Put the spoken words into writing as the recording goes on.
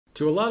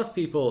To a lot of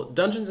people,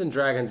 Dungeons &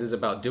 Dragons is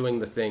about doing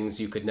the things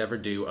you could never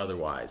do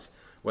otherwise,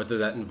 whether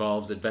that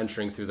involves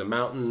adventuring through the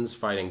mountains,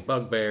 fighting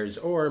bugbears,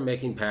 or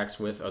making pacts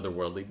with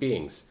otherworldly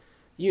beings.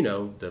 You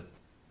know, the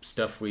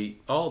stuff we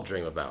all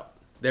dream about.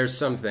 There's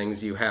some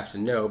things you have to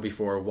know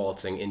before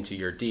waltzing into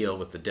your deal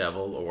with the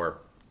devil or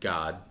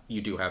God.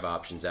 You do have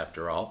options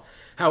after all.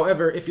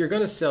 However, if you're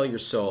going to sell your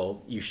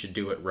soul, you should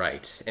do it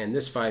right, and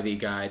this 5e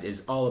guide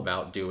is all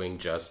about doing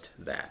just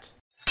that.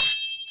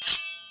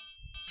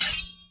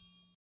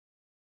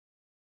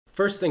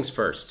 First things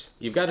first,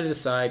 you've got to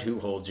decide who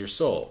holds your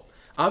soul.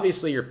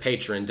 Obviously, your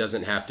patron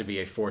doesn't have to be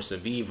a force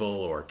of evil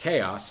or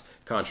chaos.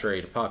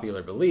 Contrary to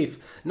popular belief,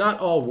 not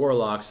all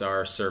warlocks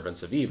are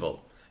servants of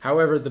evil.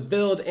 However, the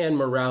build and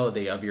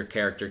morality of your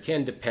character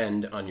can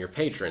depend on your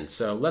patron,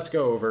 so let's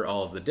go over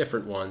all of the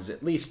different ones,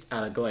 at least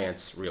at a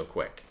glance, real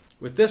quick.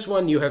 With this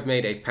one, you have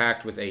made a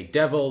pact with a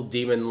devil,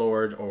 demon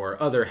lord, or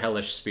other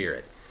hellish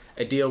spirit.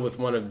 A deal with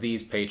one of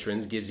these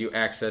patrons gives you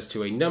access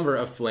to a number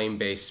of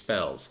flame-based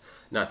spells.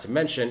 Not to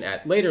mention,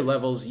 at later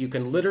levels, you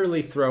can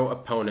literally throw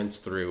opponents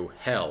through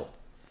hell.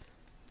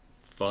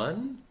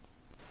 Fun?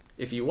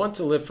 If you want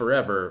to live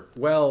forever,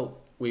 well,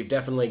 we've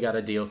definitely got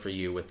a deal for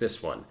you with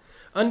this one.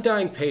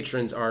 Undying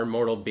patrons are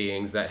mortal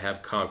beings that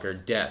have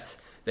conquered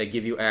death. They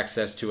give you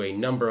access to a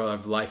number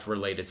of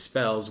life-related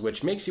spells,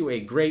 which makes you a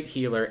great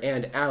healer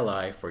and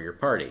ally for your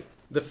party.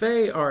 The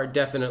Fae are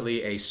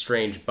definitely a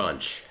strange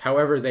bunch.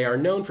 However, they are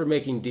known for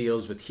making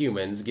deals with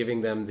humans,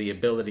 giving them the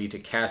ability to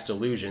cast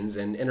illusions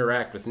and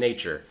interact with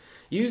nature.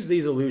 Use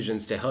these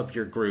illusions to help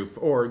your group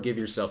or give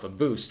yourself a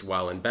boost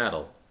while in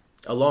battle.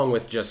 Along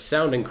with just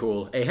sounding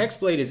cool, a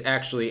hexblade is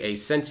actually a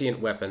sentient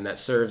weapon that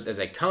serves as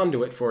a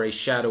conduit for a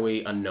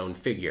shadowy, unknown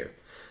figure.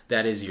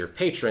 That is your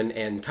patron,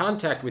 and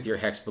contact with your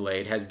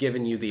hexblade has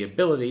given you the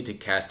ability to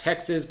cast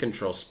hexes,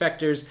 control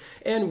specters,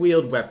 and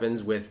wield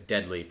weapons with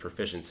deadly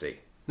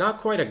proficiency. Not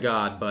quite a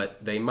god,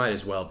 but they might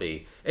as well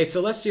be. A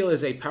celestial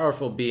is a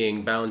powerful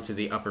being bound to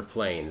the upper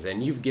planes,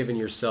 and you've given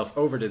yourself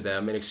over to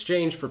them in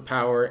exchange for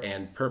power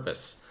and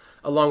purpose.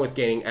 Along with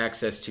gaining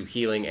access to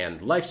healing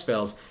and life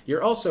spells,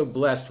 you're also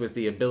blessed with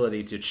the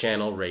ability to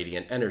channel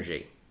radiant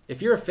energy.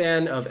 If you're a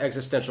fan of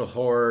existential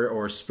horror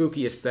or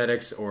spooky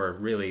aesthetics, or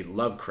really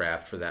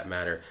Lovecraft for that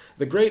matter,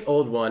 the Great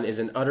Old One is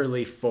an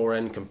utterly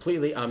foreign,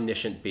 completely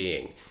omniscient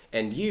being,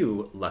 and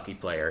you, lucky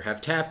player,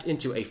 have tapped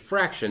into a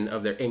fraction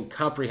of their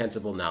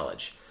incomprehensible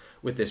knowledge.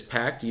 With this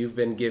pact, you've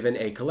been given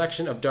a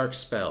collection of dark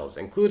spells,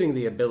 including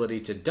the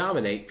ability to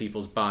dominate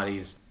people's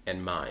bodies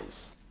and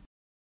minds.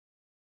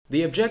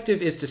 The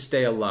objective is to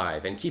stay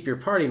alive and keep your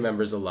party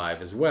members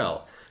alive as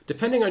well.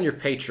 Depending on your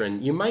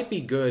patron, you might be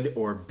good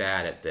or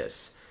bad at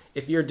this.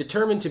 If you're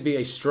determined to be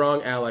a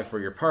strong ally for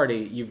your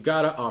party, you've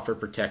got to offer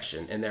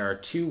protection, and there are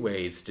two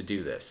ways to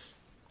do this.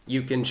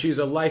 You can choose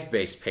a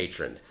life-based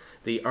patron.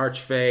 The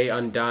Archfey,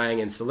 Undying,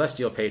 and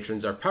Celestial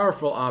patrons are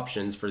powerful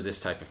options for this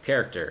type of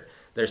character.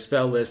 Their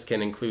spell list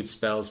can include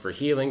spells for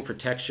healing,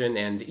 protection,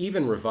 and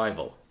even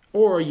revival.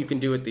 Or you can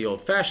do it the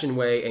old-fashioned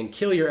way and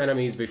kill your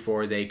enemies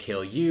before they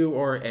kill you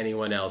or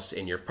anyone else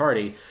in your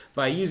party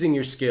by using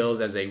your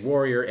skills as a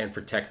warrior and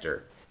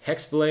protector.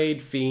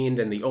 Hexblade, Fiend,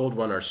 and the Old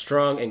One are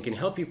strong and can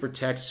help you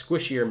protect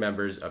squishier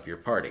members of your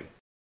party.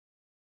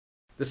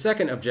 The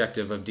second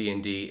objective of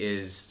D&D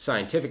is,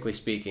 scientifically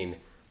speaking,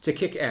 to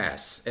kick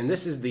ass, and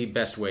this is the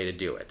best way to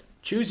do it.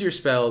 Choose your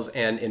spells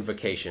and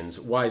invocations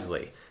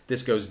wisely.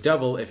 This goes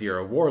double if you're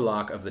a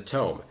warlock of the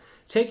tome.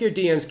 Take your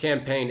DM's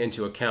campaign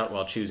into account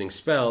while choosing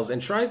spells,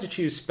 and try to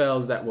choose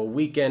spells that will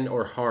weaken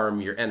or harm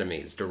your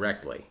enemies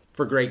directly.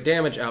 For great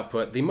damage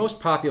output, the most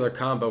popular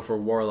combo for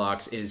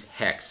warlocks is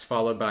Hex,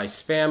 followed by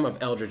Spam of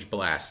Eldritch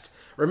Blast.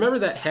 Remember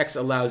that Hex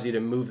allows you to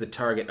move the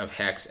target of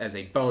Hex as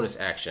a bonus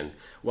action.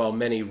 While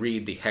many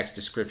read the Hex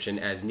description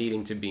as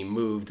needing to be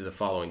moved the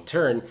following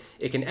turn,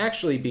 it can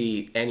actually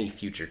be any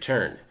future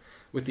turn.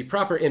 With the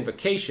proper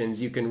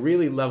invocations, you can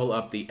really level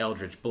up the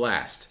Eldritch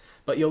Blast,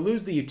 but you'll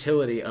lose the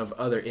utility of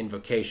other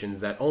invocations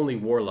that only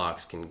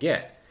warlocks can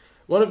get.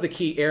 One of the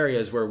key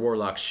areas where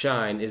warlocks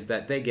shine is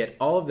that they get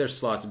all of their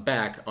slots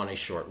back on a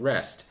short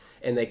rest,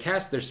 and they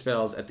cast their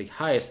spells at the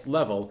highest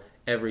level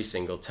every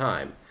single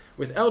time.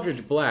 With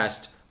Eldritch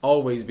Blast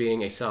always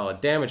being a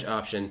solid damage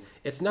option,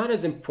 it's not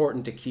as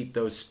important to keep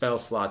those spell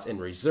slots in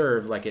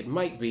reserve like it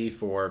might be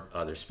for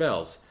other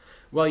spells.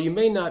 While you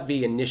may not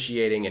be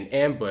initiating an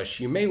ambush,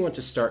 you may want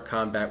to start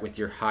combat with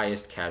your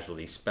highest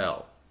casualty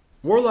spell.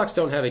 Warlocks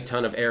don't have a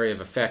ton of area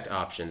of effect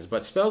options,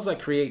 but spells like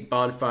Create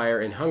Bonfire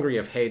and Hungry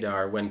of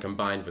Hadar, when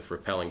combined with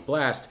Repelling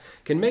Blast,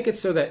 can make it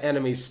so that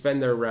enemies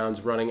spend their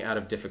rounds running out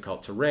of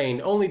difficult terrain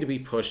only to be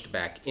pushed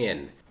back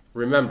in.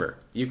 Remember,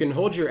 you can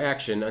hold your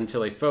action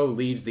until a foe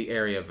leaves the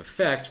area of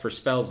effect for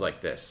spells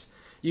like this.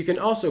 You can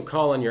also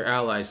call on your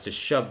allies to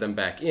shove them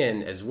back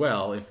in as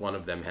well if one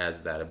of them has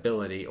that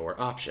ability or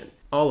option.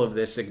 All of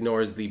this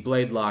ignores the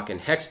Blade Lock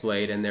and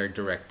Hexblade and their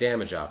direct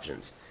damage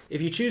options.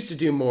 If you choose to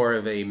do more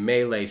of a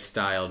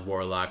melee-styled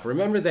warlock,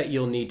 remember that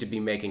you'll need to be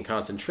making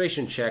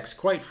concentration checks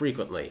quite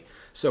frequently,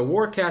 so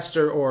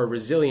Warcaster or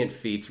Resilient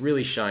feats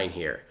really shine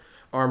here.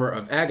 Armor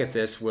of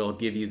Agathis will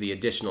give you the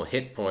additional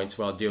hit points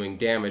while doing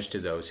damage to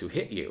those who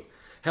hit you.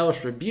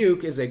 Hellish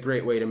Rebuke is a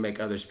great way to make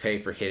others pay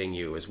for hitting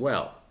you as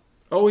well.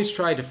 Always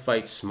try to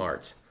fight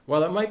smart.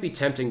 While it might be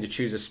tempting to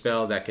choose a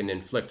spell that can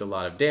inflict a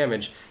lot of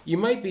damage, you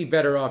might be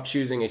better off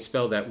choosing a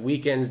spell that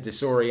weakens,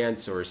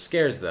 disorients, or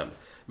scares them.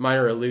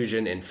 Minor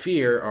Illusion and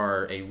Fear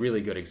are a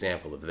really good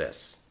example of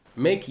this.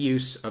 Make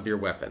use of your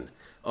weapon.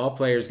 All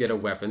players get a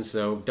weapon,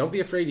 so don't be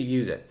afraid to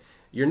use it.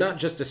 You're not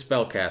just a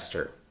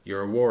spellcaster,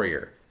 you're a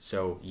warrior,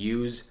 so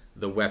use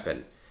the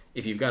weapon.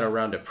 If you've got a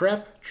round of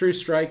prep, True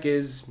Strike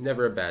is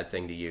never a bad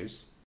thing to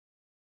use.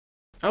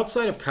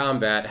 Outside of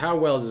combat, how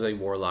well does a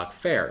warlock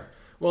fare?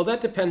 Well,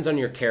 that depends on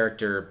your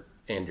character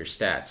and your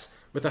stats.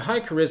 With a high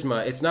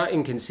charisma, it's not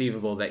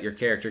inconceivable that your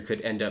character could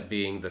end up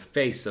being the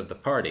face of the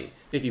party.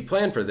 If you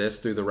plan for this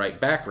through the right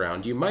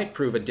background, you might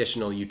prove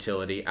additional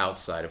utility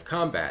outside of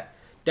combat.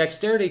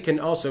 Dexterity can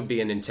also be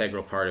an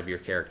integral part of your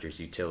character's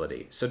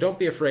utility, so don't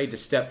be afraid to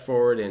step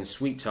forward and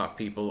sweet-talk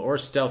people or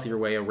stealth your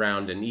way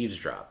around and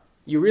eavesdrop.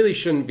 You really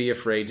shouldn't be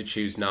afraid to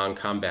choose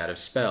non-combative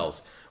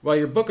spells. While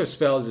your book of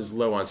spells is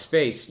low on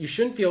space, you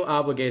shouldn't feel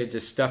obligated to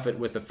stuff it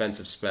with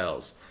offensive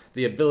spells.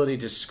 The ability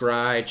to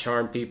scry,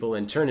 charm people,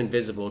 and turn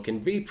invisible can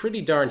be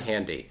pretty darn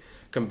handy.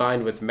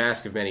 Combined with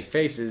Mask of Many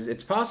Faces,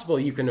 it's possible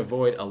you can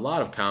avoid a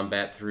lot of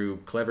combat through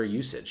clever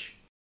usage.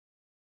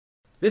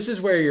 This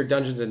is where your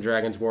Dungeons &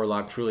 Dragons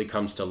Warlock truly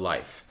comes to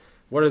life.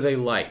 What are they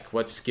like?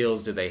 What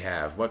skills do they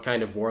have? What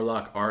kind of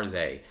warlock are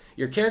they?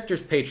 Your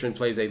character's patron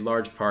plays a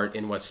large part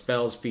in what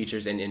spells,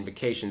 features, and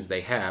invocations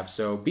they have,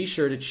 so be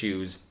sure to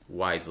choose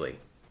wisely.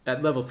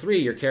 At level 3,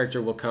 your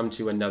character will come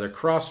to another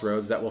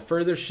crossroads that will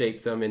further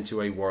shape them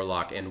into a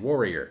warlock and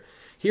warrior.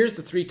 Here's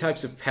the 3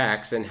 types of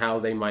pacts and how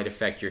they might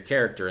affect your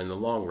character in the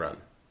long run.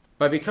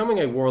 By becoming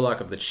a Warlock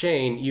of the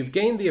Chain, you've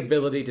gained the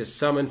ability to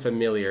summon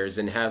familiars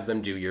and have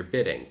them do your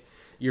bidding.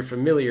 Your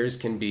familiars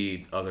can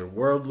be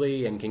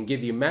otherworldly and can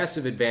give you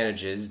massive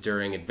advantages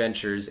during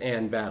adventures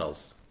and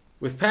battles.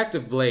 With Pact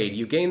of Blade,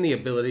 you gain the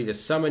ability to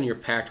summon your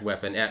pact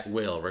weapon at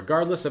will,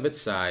 regardless of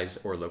its size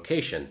or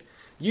location.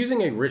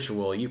 Using a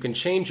ritual, you can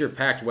change your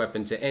pact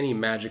weapon to any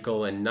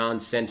magical and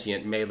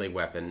non-sentient melee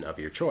weapon of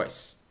your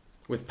choice.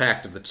 With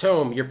Pact of the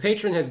Tome, your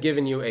patron has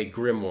given you a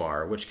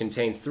grimoire, which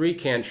contains 3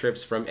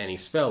 cantrips from any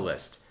spell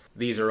list.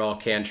 These are all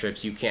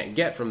cantrips you can't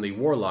get from the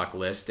Warlock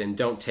list and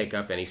don't take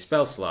up any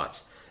spell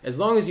slots. As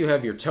long as you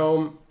have your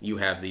tome, you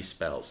have these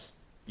spells.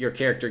 Your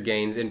character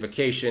gains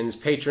invocations,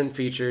 patron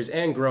features,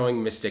 and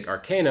growing mystic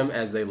arcanum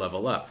as they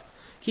level up.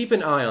 Keep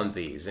an eye on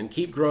these, and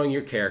keep growing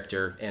your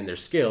character and their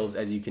skills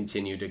as you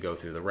continue to go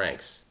through the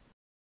ranks.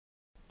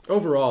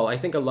 Overall, I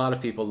think a lot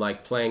of people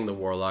like playing the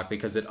Warlock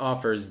because it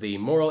offers the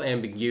moral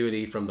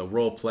ambiguity from the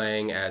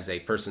role-playing as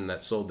a person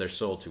that sold their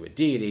soul to a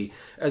deity,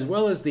 as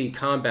well as the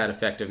combat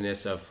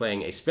effectiveness of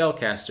playing a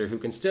spellcaster who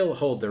can still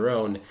hold their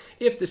own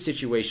if the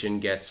situation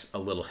gets a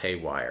little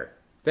haywire.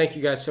 Thank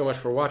you guys so much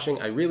for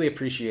watching. I really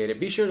appreciate it.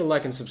 Be sure to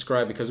like and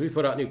subscribe because we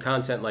put out new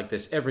content like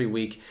this every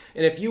week.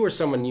 And if you or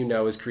someone you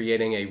know is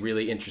creating a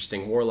really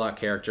interesting Warlock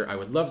character, I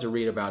would love to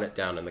read about it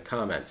down in the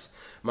comments.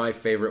 My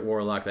favorite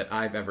Warlock that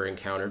I've ever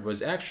encountered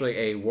was actually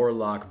a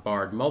Warlock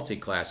Bard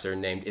multiclasser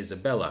named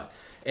Isabella.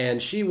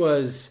 And she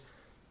was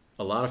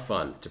a lot of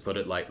fun, to put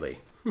it lightly.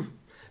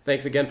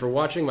 Thanks again for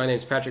watching. My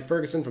name's Patrick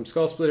Ferguson from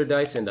Skull Splitter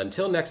Dice, and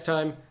until next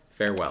time,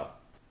 farewell.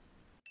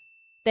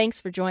 Thanks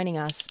for joining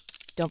us.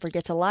 Don't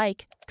forget to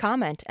like,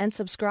 comment, and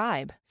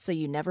subscribe so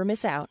you never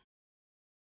miss out.